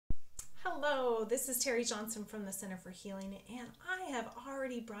Hello, this is Teri Johnson from the Center for Healing, and I have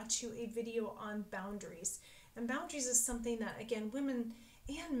already brought you a video on boundaries. And boundaries is something that, again, women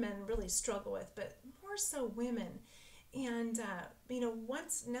and men really struggle with, but more so women. And,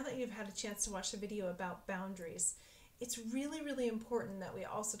 now that you've had a chance to watch the video about boundaries, it's really, really important that we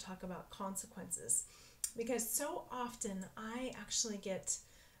also talk about consequences. Because so often I actually get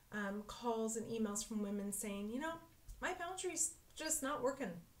calls and emails from women saying, my boundaries just not working.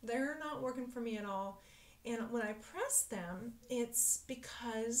 They're not working for me at all. And when I press them, it's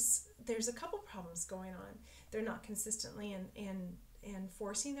because there's a couple problems going on. They're not consistently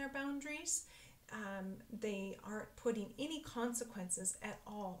enforcing their boundaries. They aren't putting any consequences at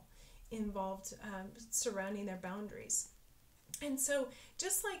all involved surrounding their boundaries. And so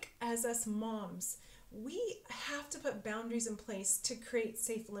just like as us moms, we have to put boundaries in place to create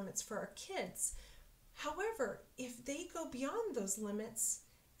safe limits for our kids. However, if they go beyond those limits,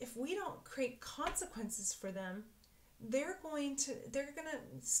 if we don't create consequences for them, they're going to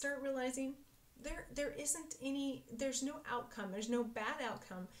start realizing there's no outcome, there's no bad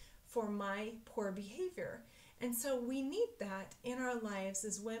outcome for my poor behavior. And so we need that in our lives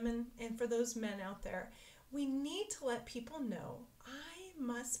as women, and for those men out there, we need to let people know I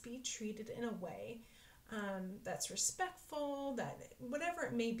must be treated in a way that's respectful, that whatever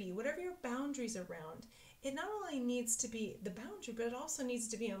it may be, whatever your boundaries around, it not only needs to be the boundary, but it also needs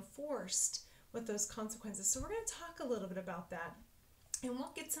to be enforced with those consequences. So we're going to talk a little bit about that and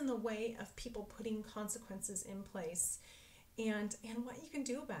what gets in the way of people putting consequences in place and what you can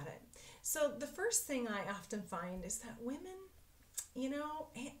do about it. So the first thing I often find is that women,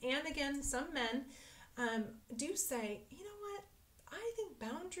 and again, some men do say, what, I think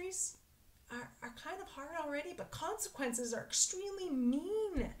boundaries are kind of hard already, but consequences are extremely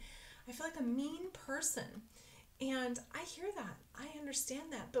mean. I feel like a mean person. And I hear that. I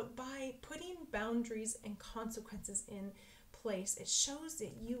understand that. But by putting boundaries and consequences in place, it shows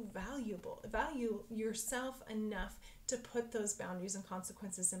that you value yourself enough to put those boundaries and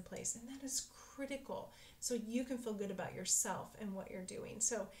consequences in place. And that is critical so you can feel good about yourself and what you're doing.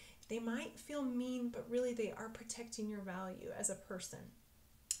 So they might feel mean, but really they are protecting your value as a person.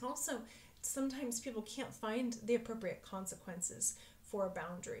 Also, sometimes people can't find the appropriate consequences for a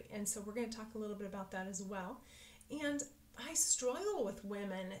boundary. And so we're going to talk a little bit about that as well. And I struggle with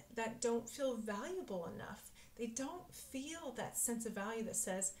women that don't feel valuable enough. They don't feel that sense of value that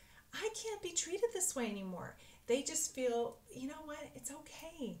says, I can't be treated this way anymore. They just feel, it's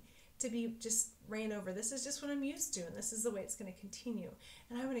okay to be just ran over. This is just what I'm used to, and this is the way it's going to continue.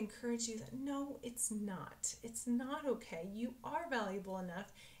 And I would encourage you that no, it's not. It's not okay. You are valuable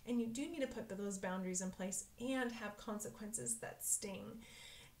enough, and you do need to put those boundaries in place and have consequences that sting.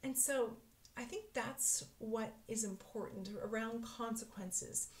 And so I think that's what is important around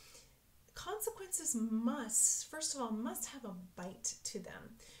consequences. Consequences first of all, must have a bite to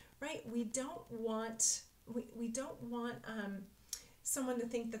them, right? We don't want someone to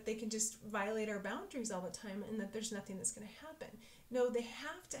think that they can just violate our boundaries all the time and that there's nothing that's going to happen. No, they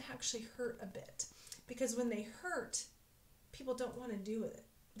have to actually hurt a bit, because when they hurt, people don't want to do it.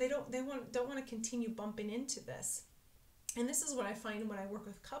 They don't want to continue bumping into this. And this is what I find when I work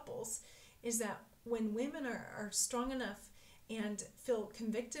with couples, is that when women are strong enough and feel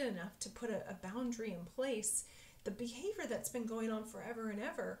convicted enough to put a boundary in place, the behavior that's been going on forever and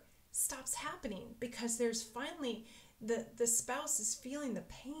ever stops happening, because there's finally the spouse is feeling the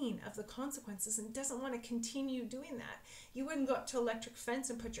pain of the consequences and doesn't want to continue doing that. You wouldn't go up to an electric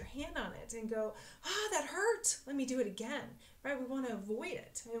fence and put your hand on it and go, that hurt, let me do it again, right? We want to avoid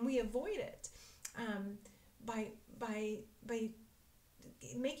it, and we avoid it by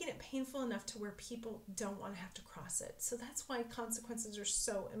making it painful enough to where people don't want to have to cross it. So that's why consequences are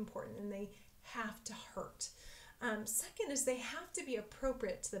so important, and they have to hurt. Second is they have to be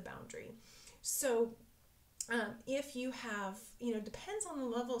appropriate to the boundary. So if you have, depends on the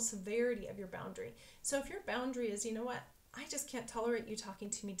level of severity of your boundary. So if your boundary is, I just can't tolerate you talking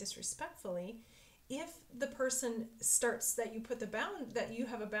to me disrespectfully, if the person starts that you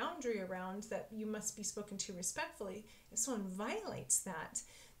have a boundary around that you must be spoken to respectfully, if someone violates that,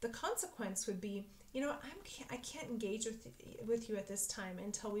 the consequence would be, I can't engage with you at this time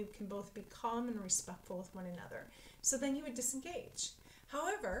until we can both be calm and respectful with one another. So then you would disengage.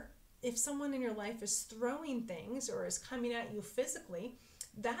 However, if someone in your life is throwing things or is coming at you physically,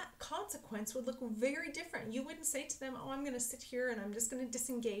 that consequence would look very different. You wouldn't say to them, I'm going to sit here and I'm just going to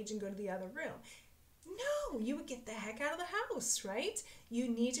disengage and go to the other room. No, you would get the heck out of the house, right? You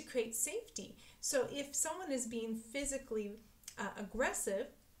need to create safety. So if someone is being physically aggressive,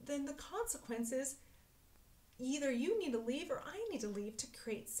 then the consequence is either you need to leave or I need to leave to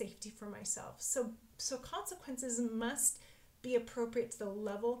create safety for myself. So consequences must be appropriate to the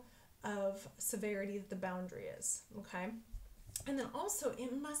level of severity that the boundary is, okay? And then also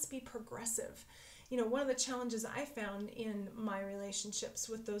it must be progressive. You know, one of the challenges I found in my relationships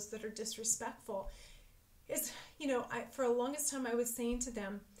with those that are disrespectful is, you know, for the longest time I was saying to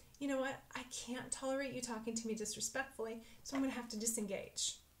them, you know what, I can't tolerate you talking to me disrespectfully, so I'm going to have to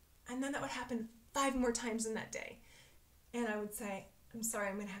disengage. And then that would happen 5 more times in that day. And I would say, I'm sorry,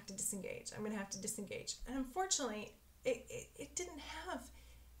 I'm going to have to disengage. I'm going to have to disengage. And unfortunately, it didn't have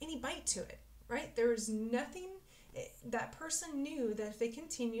any bite to it, right? There was nothing. That person knew that if they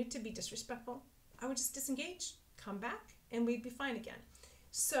continued to be disrespectful, I would just disengage, come back, and we'd be fine again.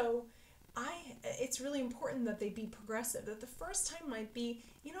 So it's really important that they be progressive, that the first time might be,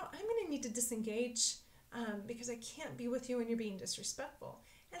 you know, I'm going to need to disengage because I can't be with you when you're being disrespectful.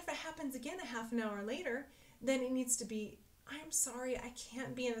 And if it happens again a half an hour later, then it needs to be, I'm sorry, I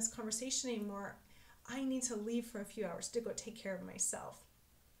can't be in this conversation anymore. I need to leave for a few hours to go take care of myself.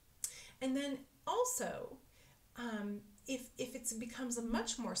 And then also, if it becomes a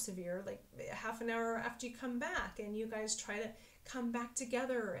much more severe, like a half an hour after you come back and you guys try to come back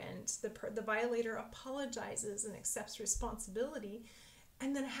together and the violator apologizes and accepts responsibility,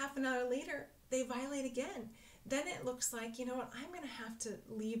 and then a half an hour later they violate again, then it looks like, you know what, I'm going to have to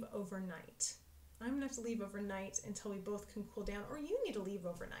leave overnight. I'm going to have to leave overnight until we both can cool down, or you need to leave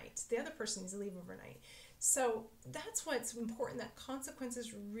overnight. The other person needs to leave overnight. So that's what's important, that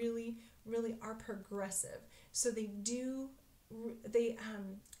consequences really, really are progressive. So they know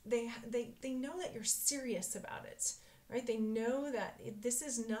that you're serious about it, right? They know that this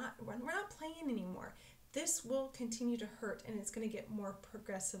is not, we're not playing anymore. This will continue to hurt, and it's going to get more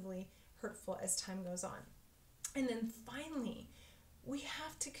progressively hurtful as time goes on. And then finally, we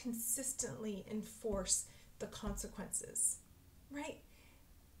have to consistently enforce the consequences, right?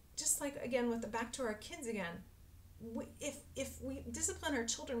 Just like, again, back to our kids again, if we discipline our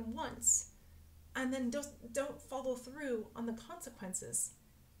children once and then don't follow through on the consequences,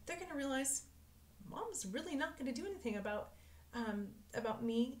 they're going to realize mom's really not going to do anything about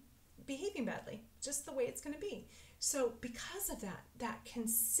me behaving badly, just the way it's going to be. So because of that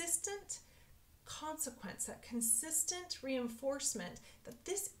consistent consequence, that consistent reinforcement that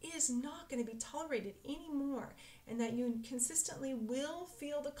this is not going to be tolerated anymore, and that you consistently will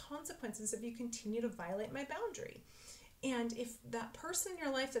feel the consequences if you continue to violate my boundary. And if that person in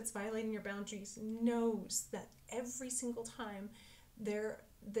your life that's violating your boundaries knows that every single time they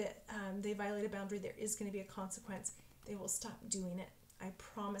violate a boundary, there is going to be a consequence, they will stop doing it. I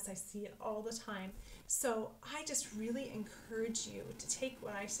promise. I see it all the time. So I just really encourage you to take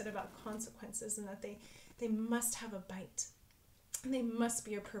what I said about consequences, and that they must have a bite. And they must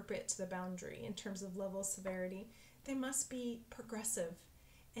be appropriate to the boundary in terms of level of severity. They must be progressive,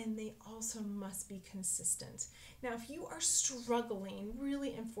 and they also must be consistent. Now, if you are struggling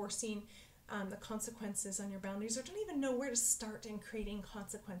really enforcing the consequences on your boundaries, or don't even know where to start in creating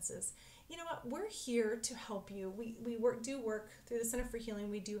consequences, you know what? We're here to help you. We do work through the Center for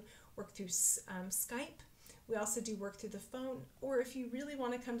Healing. We do work through Skype. We also do work through the phone. Or if you really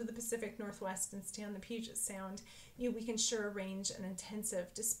want to come to the Pacific Northwest and stay on the Puget Sound, we can sure arrange an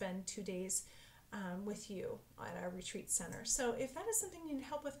intensive to spend 2 days with you at our retreat center. So if that is something you need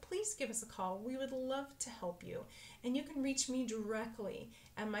help with, please give us a call. We would love to help you. And you can reach me directly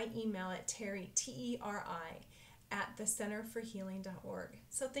at my email at Teri, Teri, at thecenterforhealing.org.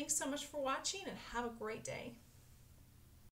 So thanks so much for watching, and have a great day.